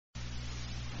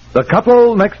The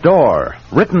Couple Next Door,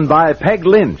 written by Peg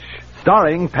Lynch,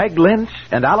 starring Peg Lynch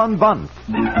and Alan Bunce.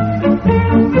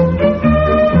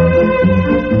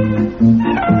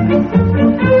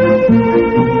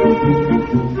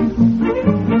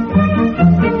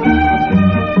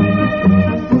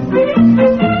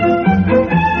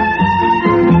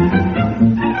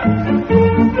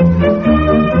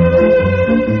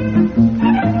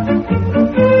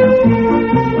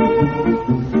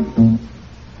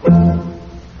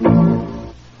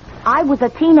 I was a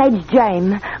teenage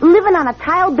Jane, living on a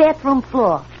tile bathroom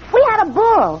floor. We had a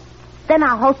bull. Then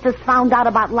our hostess found out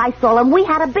about Lysol, and we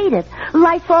had to beat it.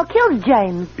 Lysol kills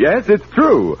James. Yes, it's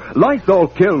true. Lysol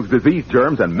kills disease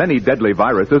germs and many deadly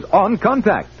viruses on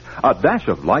contact. A dash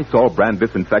of Lysol brand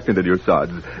disinfectant in your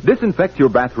suds disinfects your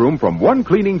bathroom from one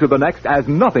cleaning to the next as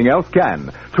nothing else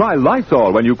can. Try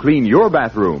Lysol when you clean your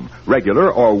bathroom.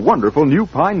 Regular or wonderful new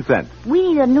pine scent.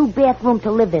 We need a new bathroom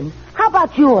to live in. How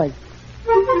about yours?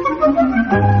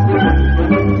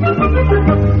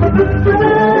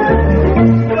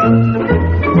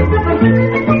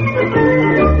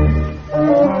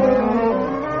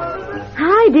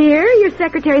 Hi, dear. Your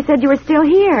secretary said you were still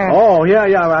here. Oh, yeah,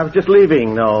 I was just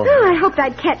leaving, though. Oh, I hoped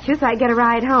I'd catch you so I'd get a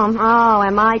ride home. Oh,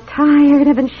 am I tired?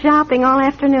 I've been shopping all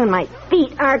afternoon. My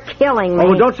feet are killing me.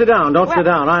 Oh, don't sit down.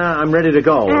 I'm ready to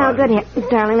go. Oh, good here.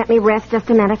 Darling, let me rest just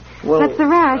a minute. What's the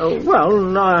rush?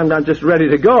 No, I'm just ready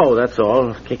to go, that's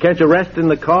all. Can't you rest in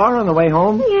the car on the way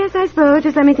home? Yes, I suppose.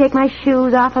 Just let me take my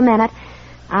shoes off a minute.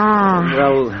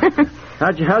 Well,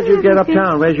 how'd you get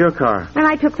uptown? Where's your car? Well,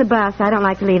 I took the bus. I don't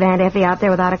like to leave Aunt Effie out there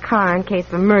without a car in case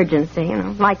of emergency,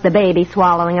 like the baby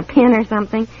swallowing a pin or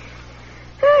something.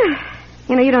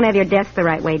 You don't have your desk the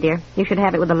right way, dear. You should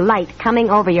have it with a light coming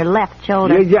over your left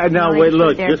shoulder. Yeah, now, wait,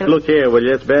 look. Just look here, will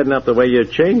you? It's bad enough the way you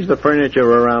change the furniture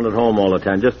around at home all the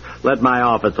time. Just let my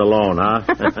office alone, huh?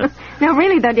 No,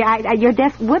 really, though, dear, your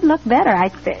desk would look better, I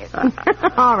think.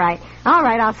 All right,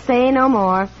 I'll say no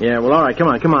more. Yeah, well, all right, come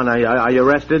on. Are you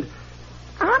rested?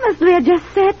 Honestly, I just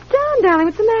sat down, darling.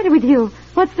 What's the matter with you?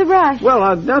 What's the rush?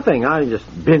 Well, nothing. I've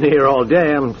just been here all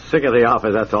day. I'm sick of the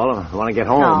office, that's all. I want to get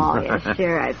home. Oh, yeah,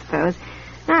 sure, I suppose.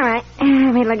 All right.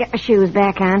 Wait till I get my shoes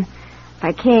back on. If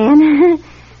I can.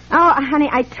 Oh, honey,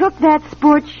 I took that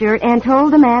sports shirt and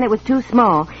told the man it was too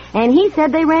small. And he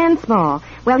said they ran small.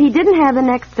 Well, he didn't have the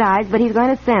next size, but he's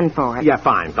going to send for it. Yeah,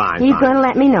 fine. He's going to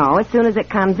let me know as soon as it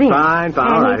comes in. Fine.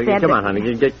 All right. Come on,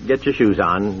 honey. Get your shoes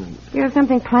on. You have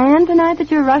something planned tonight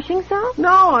that you're rushing so? No,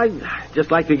 I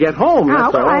just like to get home.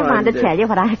 That's all. I wanted to tell you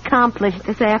what I accomplished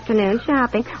this afternoon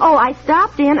shopping. Oh, I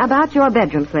stopped in about your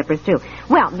bedroom slippers, too.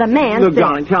 Well, the man Look, said...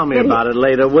 darling, tell me about it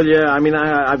later, will you? I mean,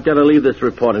 I've got to leave this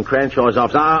report in Cranshaw's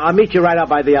office. I'll meet you right out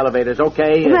by the elevators,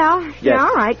 okay? Well, yes. Yeah,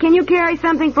 all right. Can you carry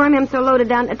something for him? I'm so loaded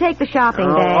down. Take the shopping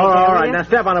bag. All right. Now,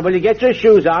 step on it. Will you get your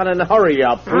shoes on and hurry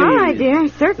up, please? All right, dear.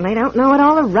 Certainly don't know what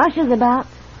all the rush is about.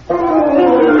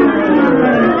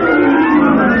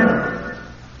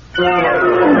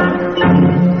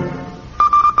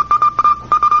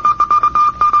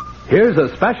 Here's a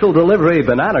special delivery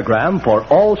bananagram for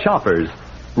all shoppers.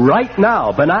 Right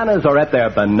now, bananas are at their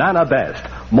banana best.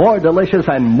 More delicious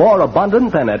and more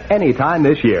abundant than at any time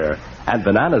this year. And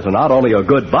bananas are not only a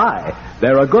good buy,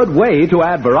 they're a good way to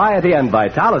add variety and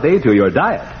vitality to your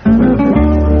diet.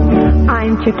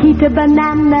 I'm Chiquita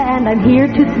Banana, and I'm here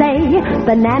to say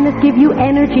bananas give you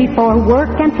energy for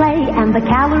work and play, and the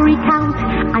calorie count,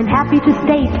 I'm happy to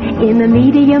state, in a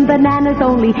medium banana's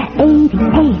only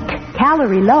 88.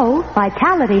 Calorie low,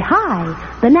 vitality high.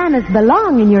 Bananas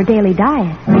belong in your daily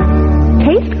diet.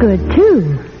 Taste good,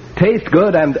 too. Taste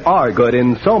good and are good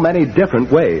in so many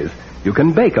different ways. You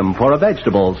can bake them for a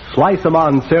vegetable, slice them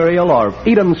on cereal, or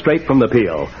eat them straight from the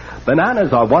peel.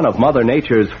 Bananas are one of Mother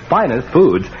Nature's finest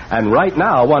foods, and right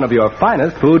now one of your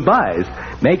finest food buys.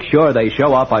 Make sure they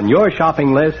show up on your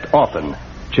shopping list often.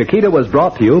 Chiquita was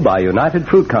brought to you by United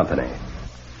Fruit Company.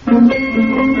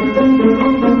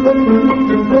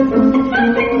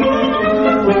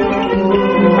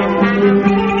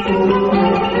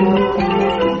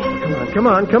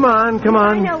 Come on.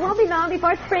 I know. Won't be long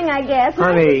before spring, I guess.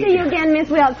 Honey. Nice to see you again, Miss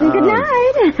Wilson. Good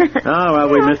night. Oh, well,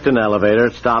 we missed an elevator.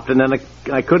 It stopped, and then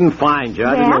I couldn't find you.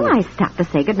 I stopped to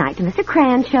say good night to Mr.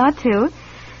 Cranshaw, too.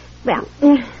 Well,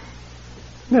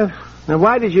 Now,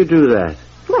 why did you do that?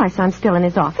 I saw him still in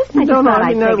his office. I just thought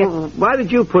I'd take it. Why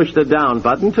did you push the down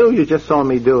button, too? You just saw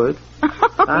me do it.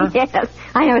 Huh? Yes.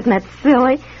 I know, isn't that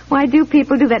silly? Why do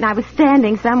people do that? And I was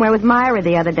standing somewhere with Myra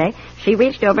the other day. She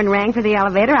reached over and rang for the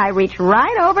elevator. I reached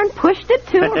right over and pushed it,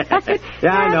 too.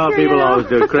 Yeah, I know. People always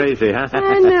do. Crazy, huh?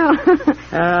 I know.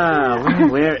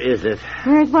 Where is it?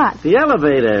 Where's what? The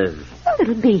elevators. Well,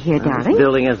 it'll be here, darling. This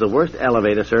building has the worst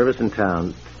elevator service in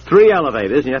town. 3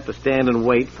 elevators, and you have to stand and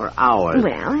wait for hours.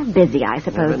 Well, busy, I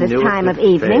suppose, Never this knew it time of would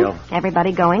evening. fail.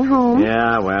 Everybody going home.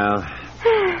 Yeah, well...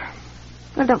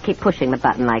 Well, don't keep pushing the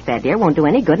button like that, dear. It won't do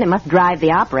any good, and it must drive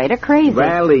the operator crazy.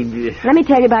 Well, Let me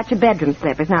tell you about your bedroom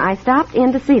slippers. Now, I stopped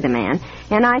in to see the man,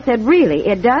 and I said, really,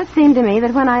 it does seem to me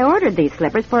that when I ordered these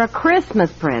slippers for a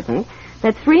Christmas present,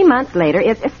 that 3 months later,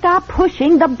 stop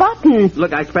pushing the button.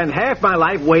 Look, I spent half my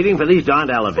life waiting for these darned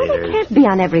Well, elevators. they can't be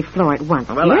on every floor at once,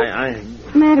 Well, dear.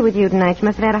 What's the matter with you tonight? You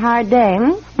must have had a hard day,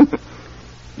 hmm?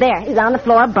 There, he's on the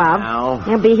floor above. Now.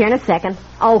 He'll be here in a second.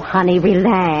 Oh, honey,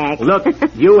 relax. Look,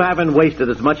 you haven't wasted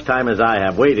as much time as I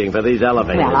have waiting for these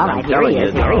elevators. Well, all right, I'm here he telling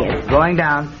is, you, here he no. is. Going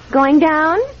down. Going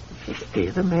down?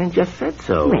 Dear, the man just said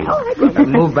so. Well,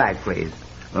 Move back, please.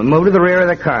 Move to the rear of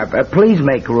the car. Please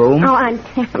make room. Oh, I'm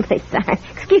terribly sorry.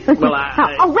 Excuse me. Well,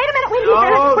 wait a minute, wait a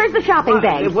minute. Where's the shopping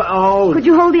bag? Oh, Could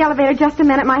you hold the elevator just a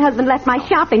minute? My husband left my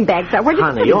shopping bag, sir. Where'd you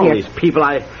put honey, it all here? these people,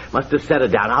 I must have set it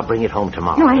down. I'll bring it home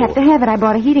tomorrow. No, I have to have it. I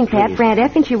bought a heating pad Please. for Aunt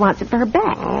Effie, and she wants it for her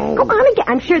back. Oh. Go on again.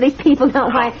 I'm sure these people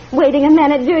don't mind waiting a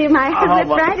minute, do you, my husband?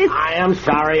 well, Right? I am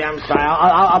sorry.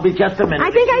 I'll be just a minute.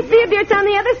 I think I see it, dear. It's on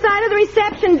the other side of the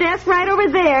reception desk, right over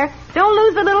there. Don't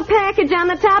lose the little package on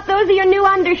the top. Those are your new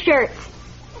undershirts.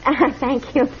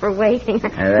 Thank you for waiting.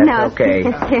 That's okay.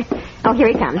 Oh, here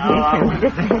he comes. Here he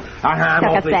comes. I'm Took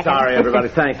a awfully second. sorry, everybody.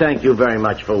 Thank you very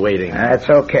much for waiting. That's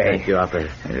okay. Thank you, operator.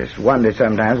 I just wonder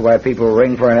sometimes why people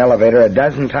ring for an elevator a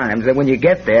dozen times, and when you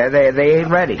get there, they ain't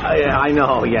ready. Yeah, I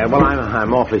know. Yeah, well,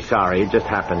 I'm awfully sorry. It just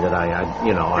happened that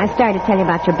I started to tell you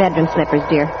about your bedroom slippers,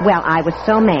 dear. Well, I was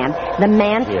so mad. The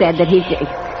man said that he...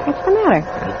 What's the matter?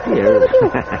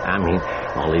 I mean,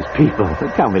 all these people.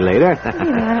 Tell me later.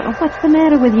 Yeah, what's the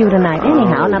matter with you tonight?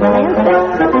 Anyhow, now the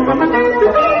man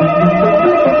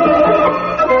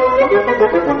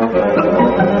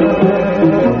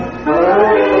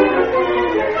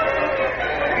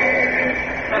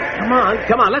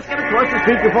Come on, let's get across the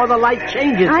street before the light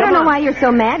changes. I don't Come know on. why you're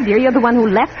so mad, dear. You're the one who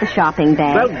left the shopping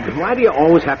bag. Well, why do you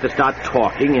always have to start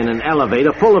talking in an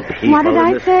elevator full of people? What did I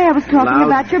in this say? I was talking loud-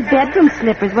 about your bedroom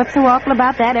slippers. What's so awful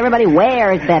about that? Everybody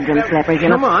wears bedroom slippers, you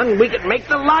know. Come on, we can make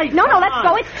the light. No, Come let's on.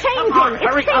 go. It's changing. Come on, It's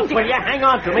hurry changing. up, will you? Hang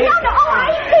on to me. No, oh,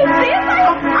 I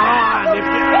hate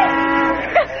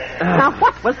this. Now,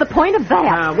 what was the point of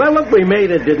that? Well, look, we made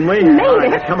it, didn't we? Made All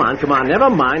right, it? now, come on. Never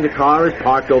mind. The car is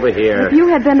parked over here. If you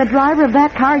had been the driver of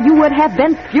that car, you would have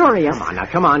been furious. Come on, now,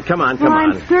 come on. Well,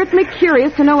 I'm certainly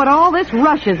curious to know what all this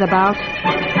rush is about.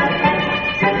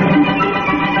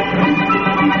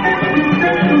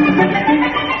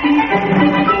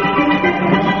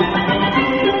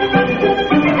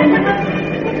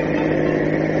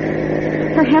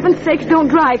 For heaven's sakes, don't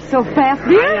drive so fast,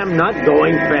 dear. I am not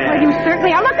going Well, fast. you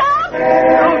certainly are. Look out!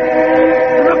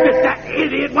 Look at that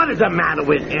idiot. What is the matter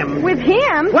with him? With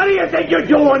him? What do you think you're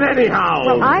doing anyhow?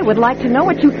 Well, I would like to know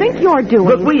what you think you're doing.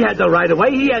 Look, we had the right of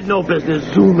way. He had no business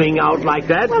zooming out like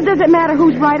that. Well, does it matter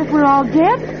who's right if we're all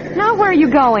dead? Now, where are you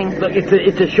going? Look,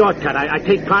 it's a shortcut. I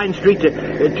take Pine Street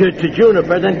to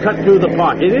Juniper, then cut through the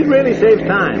park. It really saves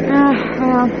time.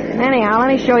 Well, anyhow, let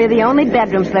me show you the only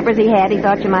bedroom slippers he had. He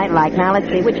thought you might like. Now, let's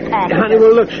see which package. Honey,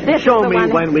 well, look, This show is the me one.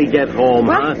 when we get home,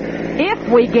 Well, huh? if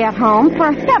we get home,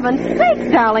 for heaven's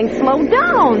sakes, darling, slow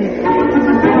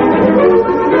down.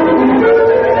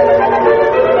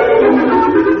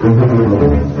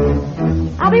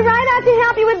 I'll be right out to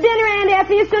help you with dinner, Aunt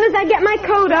Effie, as soon as I get my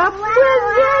coat off.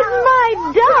 Well, there's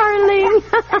my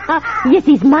darling. Yes,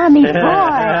 he's Mommy's boy.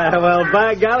 Well,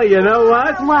 by golly, you know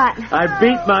what? What? I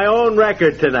beat my own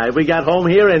record tonight. We got home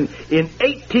here in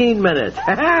 18 minutes.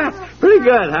 Pretty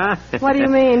good, huh? What do you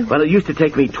mean? Well, it used to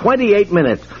take me 28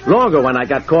 minutes. Longer when I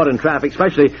got caught in traffic,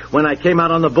 especially when I came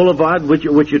out on the boulevard, which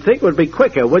you'd think would be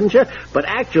quicker, wouldn't you? But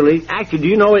actually, do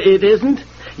you know it isn't?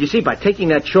 You see, by taking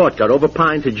that shortcut over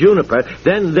Pine to Juniper,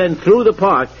 then through the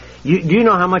park, do you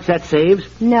know how much that saves?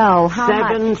 No, how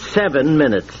much? 7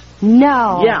 minutes.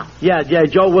 No. Yeah.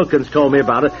 Joe Wilkins told me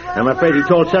about it. And I'm afraid he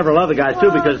told several other guys,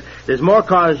 too, because there's more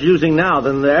cars using now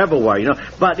than there ever were, you know.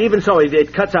 But even so,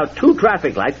 it cuts out 2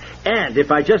 traffic lights. And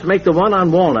if I just make the one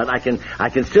on Walnut, I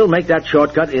can still make that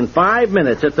shortcut in 5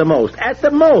 minutes at the most. At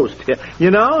the most, you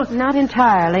know? Not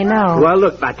entirely, no. Well,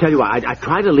 look, I tell you what, I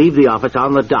try to leave the office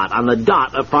on the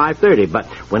dot of 5:30. But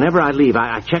whenever I leave,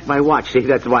 I check my watch. See,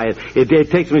 that's why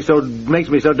it makes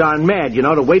me so darn mad, you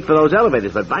know, to wait for those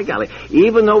elevators. But by golly,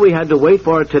 even though we had to wait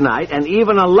for it tonight, and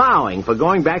even allowing for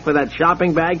going back for that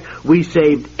shopping bag, we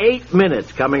saved 8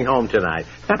 minutes coming home tonight.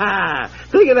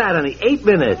 Think of that, honey, 8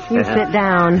 minutes. You sit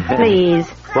down. Please.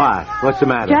 What? What's the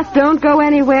matter? Just don't go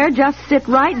anywhere. Just sit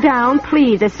right down,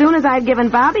 please. As soon as I've given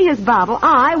Bobby his bottle,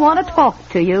 I want to talk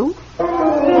to you.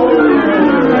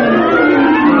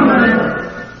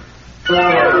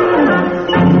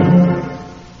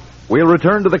 We'll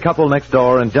return to the couple next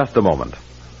door in just a moment.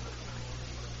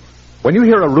 When you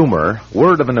hear a rumor,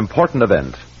 word of an important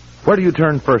event, where do you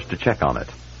turn first to check on it?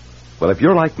 Well, if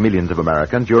you're like millions of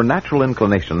Americans, your natural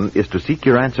inclination is to seek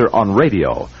your answer on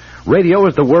radio. Radio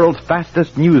is the world's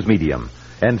fastest news medium,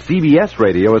 and CBS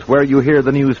Radio is where you hear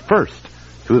the news first,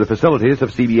 through the facilities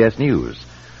of CBS News.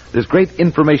 This great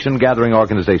information-gathering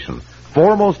organization,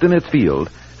 foremost in its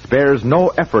field, spares no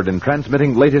effort in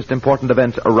transmitting latest important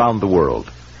events around the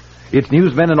world. Its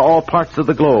newsmen in all parts of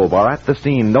the globe are at the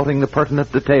scene noting the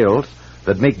pertinent details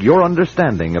that make your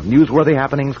understanding of newsworthy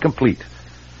happenings complete.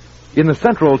 In the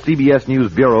central CBS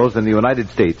News bureaus in the United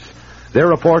States, their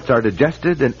reports are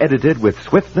digested and edited with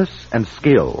swiftness and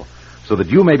skill, so that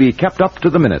you may be kept up to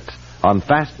the minute on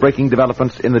fast-breaking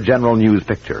developments in the general news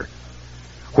picture.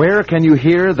 Where can you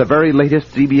hear the very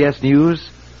latest CBS News?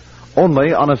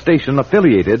 Only on a station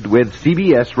affiliated with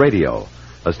CBS Radio,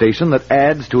 a station that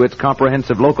adds to its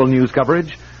comprehensive local news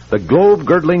coverage the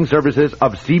globe-girdling services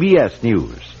of CBS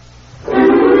News.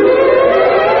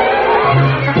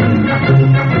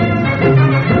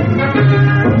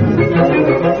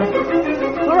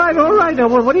 All right. Now,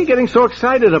 what are you getting so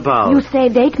excited about? You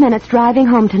saved 8 minutes driving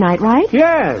home tonight, right?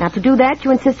 Yes. Now, to do that,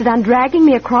 you insisted on dragging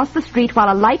me across the street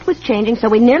while a light was changing, so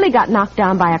we nearly got knocked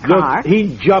down by a car. Look,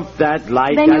 he jumped that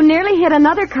light. Then you nearly hit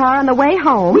another car on the way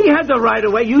home. We had the right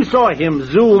of way. You saw him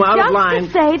zoom out of line.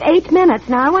 Just to save 8 minutes.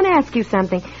 Now, I want to ask you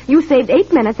something. You saved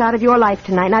 8 minutes out of your life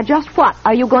tonight. Now, just what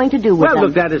are you going to do with them? Well,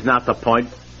 look, that is not the point.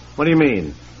 What do you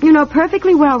mean? You know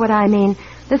perfectly well what I mean.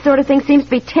 This sort of thing seems to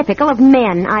be typical of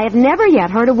men. I have never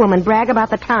yet heard a woman brag about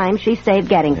the time she saved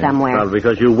getting somewhere. Well,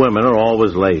 because you women are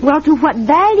always late. Well, to what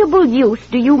valuable use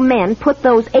do you men put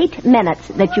those 8 minutes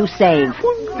that you saved?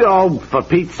 Oh, for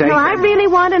Pete's sake. No, I really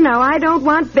want to know. I don't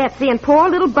want Betsy and poor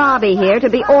little Bobby here to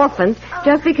be orphans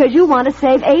just because you want to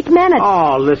save 8 minutes.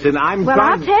 Oh, listen, Well,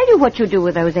 I'll tell you what you do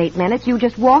with those 8 minutes. You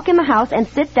just walk in the house and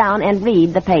sit down and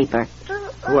read the paper.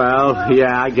 Well,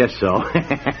 yeah, I guess so.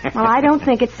 Well, I don't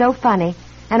think it's so funny.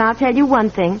 And I'll tell you one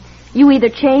thing. You either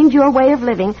change your way of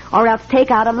living or else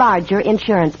take out a larger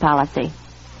insurance policy.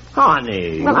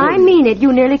 Honey. Well, I mean it.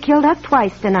 You nearly killed us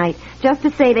twice tonight just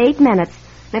to save 8 minutes.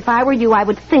 If I were you, I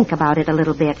would think about it a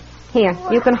little bit. Here,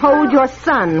 you can hold your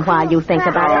son while you think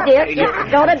about it. Here,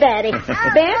 go to Daddy.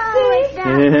 Betsy?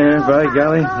 Yeah, by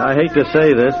golly, I hate to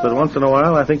say this, but once in a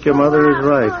while I think your mother is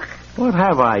right. What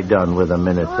have I done with the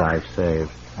minutes I've saved?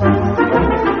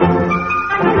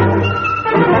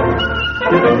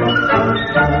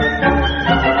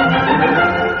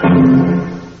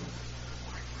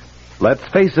 Let's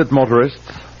face it,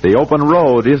 motorists, the open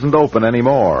road isn't open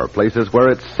anymore. Places where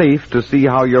it's safe to see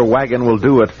how your wagon will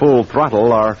do at full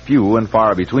throttle are few and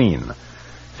far between.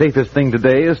 Safest thing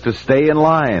today is to stay in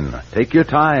line, take your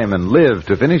time, and live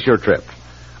to finish your trip.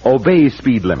 Obey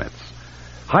speed limits.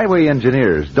 Highway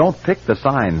engineers don't pick the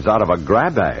signs out of a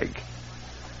grab bag.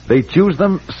 They choose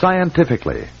them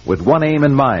scientifically, with one aim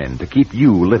in mind, to keep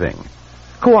you living.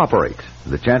 Cooperate.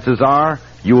 The chances are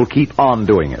you'll keep on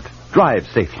doing it. Drive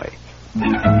safely.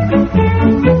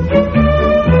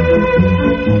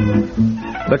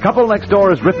 The Couple Next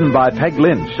Door is written by Peg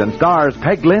Lynch and stars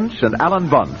Peg Lynch and Alan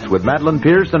Bunce with Madeline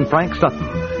Pierce and Frank Sutton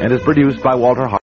and is produced by Walter Hart.